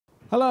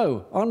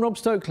Hello, I'm Rob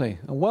Stokely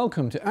and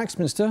welcome to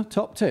Axminster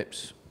Top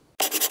Tips.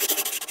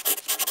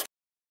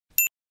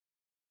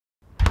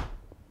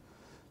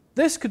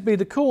 This could be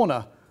the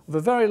corner of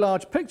a very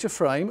large picture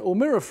frame or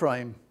mirror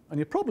frame, and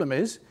your problem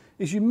is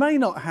you may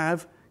not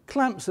have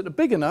clamps that are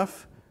big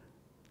enough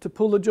to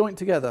pull the joint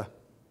together.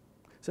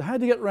 So how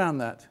do you get around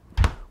that?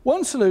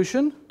 One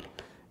solution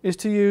is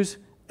to use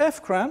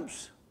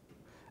F-clamps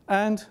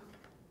and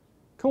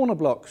corner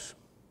blocks.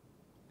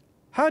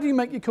 How do you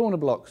make your corner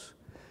blocks?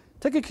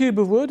 Take a cube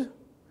of wood,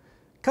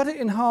 cut it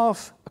in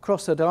half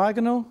across the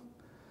diagonal,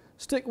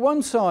 stick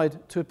one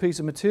side to a piece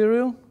of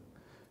material,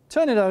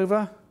 turn it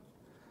over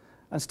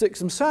and stick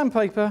some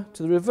sandpaper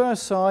to the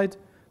reverse side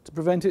to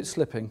prevent it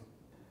slipping.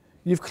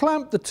 You've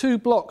clamped the two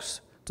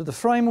blocks to the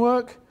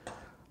framework,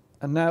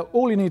 and now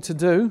all you need to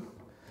do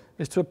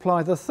is to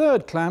apply the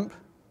third clamp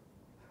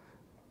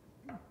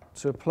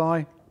to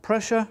apply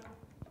pressure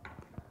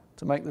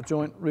to make the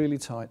joint really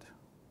tight.